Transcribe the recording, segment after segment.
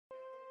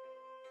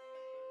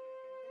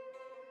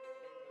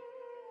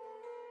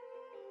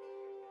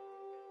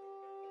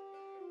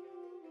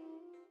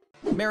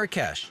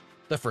Marrakech,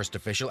 the first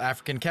official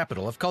African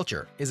capital of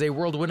culture, is a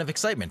whirlwind of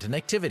excitement and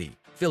activity,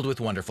 filled with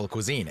wonderful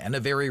cuisine and a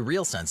very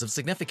real sense of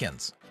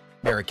significance.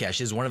 Marrakech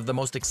is one of the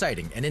most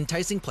exciting and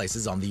enticing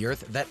places on the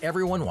earth that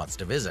everyone wants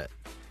to visit.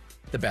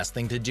 The best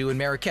thing to do in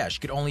Marrakech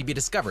could only be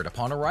discovered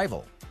upon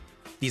arrival.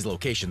 These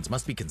locations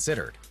must be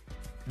considered.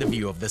 The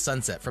view of the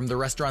sunset from the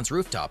restaurant's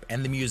rooftop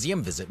and the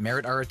museum visit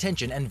merit our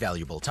attention and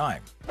valuable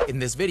time. In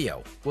this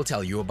video, we'll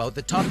tell you about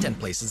the top 10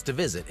 places to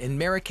visit in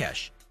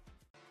Marrakech.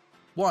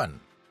 1.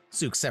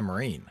 Souk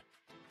Samarine.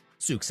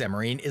 Souk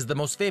Samarine is the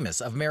most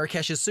famous of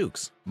Marrakech's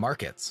souks,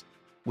 markets,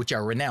 which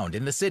are renowned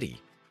in the city.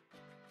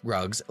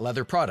 Rugs,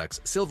 leather products,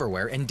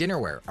 silverware, and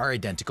dinnerware are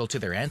identical to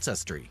their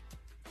ancestry.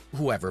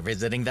 Whoever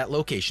visiting that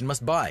location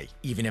must buy,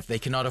 even if they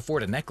cannot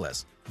afford a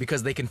necklace,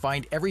 because they can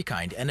find every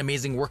kind and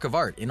amazing work of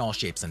art in all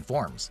shapes and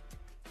forms.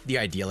 The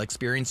ideal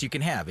experience you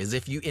can have is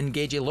if you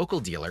engage a local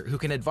dealer who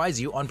can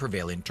advise you on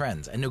prevailing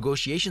trends and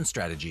negotiation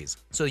strategies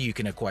so you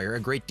can acquire a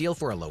great deal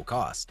for a low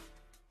cost.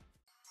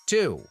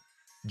 2.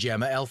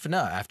 Jema El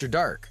Fna after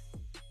dark.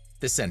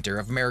 The center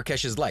of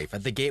Marrakech's life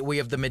at the gateway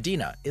of the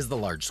Medina is the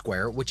large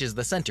square which is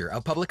the center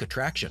of public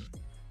attraction.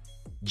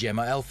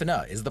 Jema El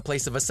Fna is the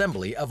place of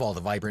assembly of all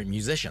the vibrant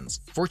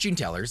musicians, fortune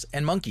tellers,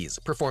 and monkeys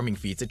performing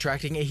feats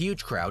attracting a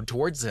huge crowd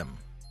towards him.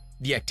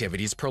 The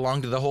activities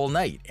prolonged the whole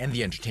night and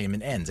the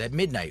entertainment ends at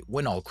midnight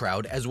when all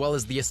crowd as well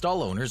as the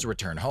stall owners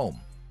return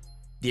home.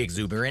 The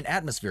exuberant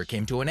atmosphere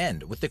came to an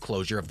end with the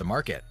closure of the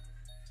market.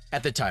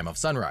 At the time of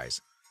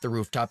sunrise, the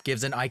rooftop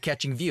gives an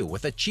eye-catching view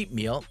with a cheap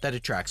meal that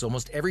attracts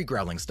almost every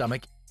growling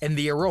stomach, and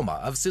the aroma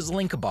of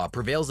sizzling kebab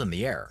prevails in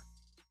the air.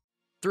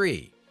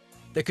 3.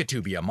 The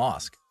Koutoubia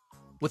Mosque.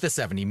 With a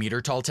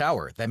 70-meter-tall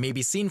tower that may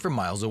be seen from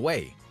miles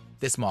away,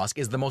 this mosque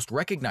is the most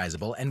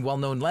recognizable and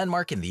well-known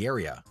landmark in the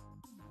area.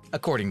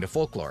 According to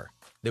folklore,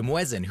 the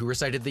muezzin who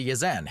recited the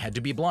yazan had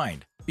to be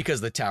blind because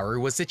the tower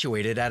was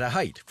situated at a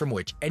height from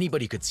which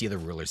anybody could see the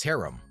ruler's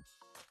harem.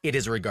 It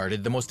is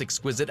regarded the most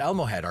exquisite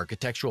Almohad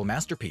architectural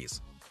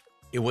masterpiece.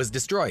 It was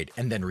destroyed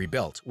and then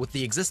rebuilt with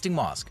the existing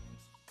mosque.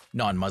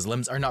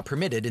 Non-Muslims are not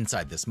permitted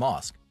inside this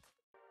mosque.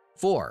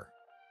 4.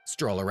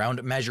 Stroll around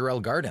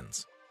Majorelle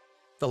Gardens.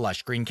 The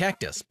lush green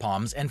cactus,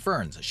 palms, and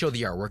ferns show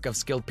the artwork of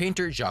skilled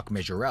painter Jacques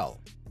Majorelle.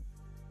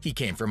 He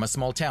came from a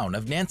small town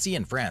of Nancy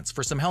in France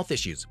for some health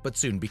issues, but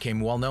soon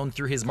became well known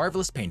through his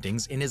marvelous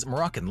paintings in his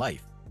Moroccan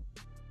life.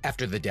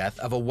 After the death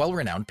of a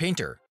well-renowned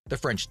painter, the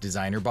French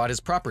designer bought his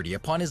property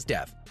upon his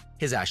death.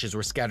 His ashes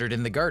were scattered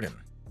in the garden.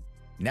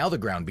 Now the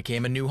ground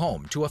became a new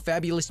home to a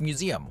fabulous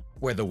museum,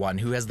 where the one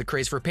who has the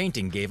craze for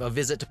painting gave a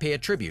visit to pay a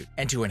tribute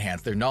and to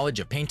enhance their knowledge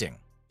of painting.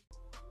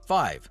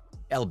 5.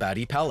 El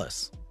Badi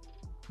Palace.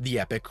 The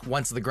epic,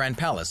 once the Grand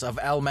Palace of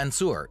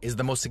Al-Mansour is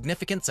the most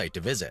significant site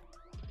to visit.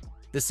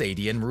 The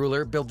Saadian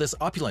ruler built this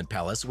opulent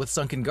palace with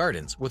sunken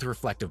gardens with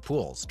reflective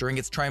pools during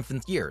its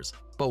triumphant years,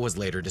 but was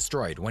later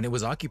destroyed when it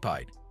was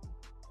occupied.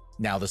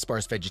 Now the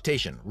sparse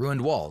vegetation,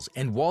 ruined walls,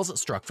 and walls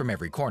struck from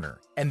every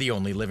corner, and the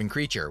only living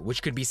creature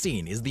which could be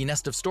seen is the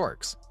nest of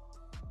storks.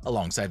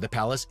 Alongside the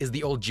palace is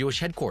the old Jewish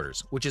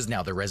headquarters, which is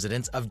now the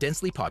residence of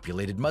densely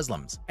populated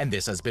Muslims, and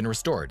this has been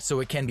restored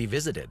so it can be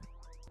visited.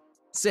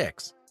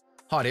 6.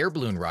 Hot air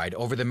balloon ride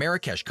over the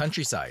Marrakech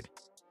countryside.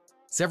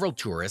 Several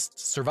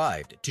tourists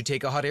survived to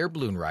take a hot air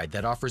balloon ride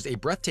that offers a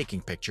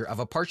breathtaking picture of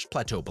a parched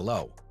plateau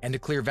below and a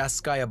clear vast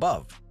sky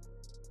above.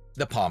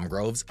 The palm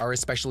groves are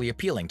especially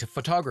appealing to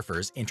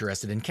photographers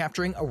interested in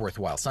capturing a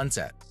worthwhile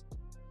sunset.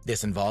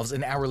 This involves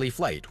an hourly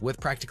flight with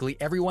practically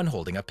everyone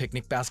holding a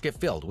picnic basket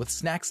filled with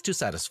snacks to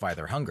satisfy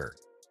their hunger.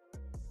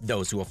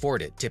 Those who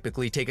afford it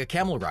typically take a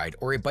camel ride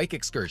or a bike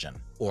excursion,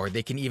 or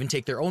they can even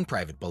take their own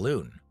private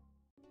balloon.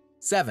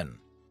 7.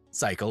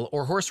 Cycle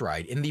or horse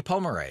ride in the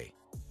Palmeraie.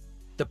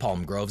 The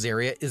Palm Groves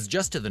area is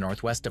just to the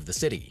northwest of the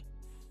city.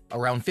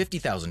 Around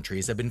 50,000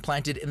 trees have been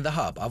planted in the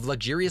hub of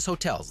luxurious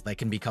hotels that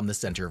can become the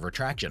center of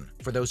attraction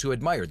for those who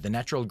admired the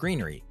natural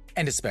greenery,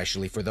 and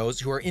especially for those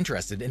who are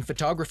interested in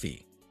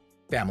photography.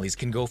 Families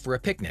can go for a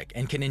picnic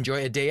and can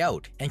enjoy a day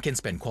out and can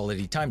spend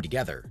quality time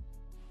together.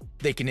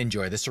 They can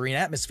enjoy the serene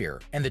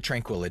atmosphere, and the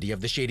tranquility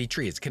of the shady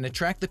trees can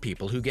attract the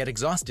people who get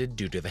exhausted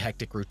due to the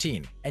hectic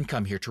routine and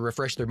come here to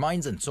refresh their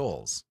minds and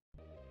souls.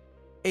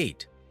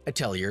 8.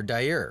 Atelier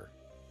d'Air.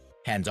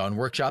 Hands-on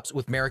workshops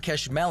with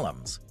Marrakech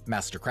Malams,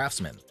 master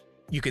craftsmen.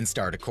 You can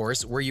start a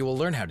course where you will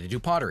learn how to do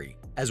pottery,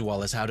 as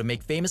well as how to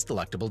make famous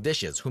delectable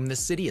dishes whom this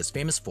city is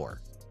famous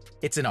for.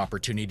 It's an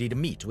opportunity to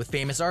meet with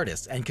famous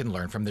artists and can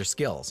learn from their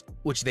skills,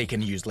 which they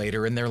can use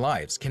later in their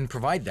lives, can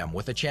provide them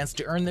with a chance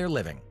to earn their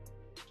living.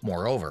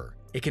 Moreover,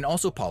 it can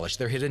also polish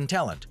their hidden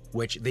talent,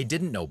 which they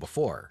didn't know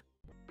before.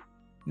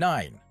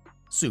 9.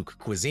 Souk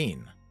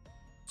Cuisine.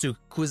 Souk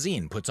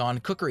Cuisine puts on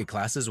cookery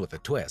classes with a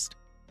twist.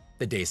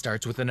 The day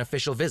starts with an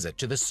official visit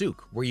to the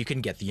souk where you can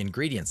get the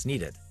ingredients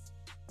needed.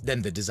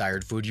 Then the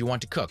desired food you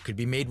want to cook could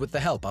be made with the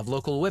help of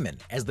local women,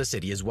 as the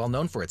city is well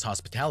known for its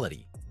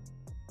hospitality.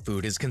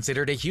 Food is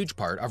considered a huge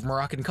part of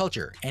Moroccan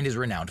culture and is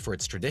renowned for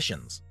its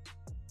traditions.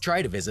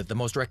 Try to visit the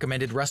most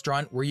recommended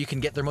restaurant where you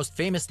can get their most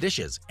famous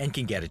dishes and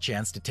can get a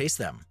chance to taste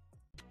them.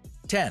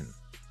 10.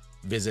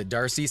 Visit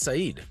Dar Si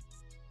Said.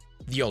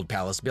 The old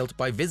palace built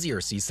by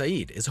Vizier Si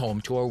Said is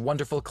home to a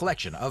wonderful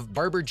collection of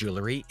barber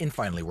jewelry in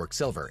finely worked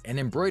silver and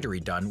embroidery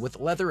done with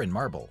leather and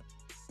marble.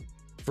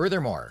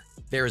 Furthermore,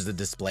 there is a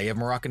display of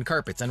Moroccan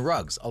carpets and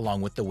rugs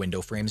along with the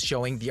window frames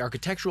showing the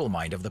architectural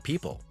mind of the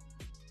people.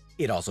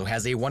 It also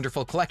has a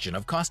wonderful collection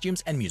of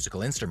costumes and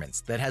musical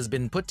instruments that has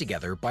been put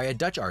together by a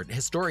Dutch art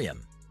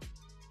historian.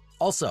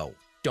 Also,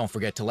 don't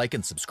forget to like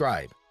and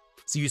subscribe.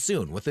 See you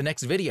soon with the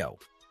next video.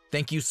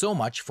 Thank you so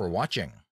much for watching.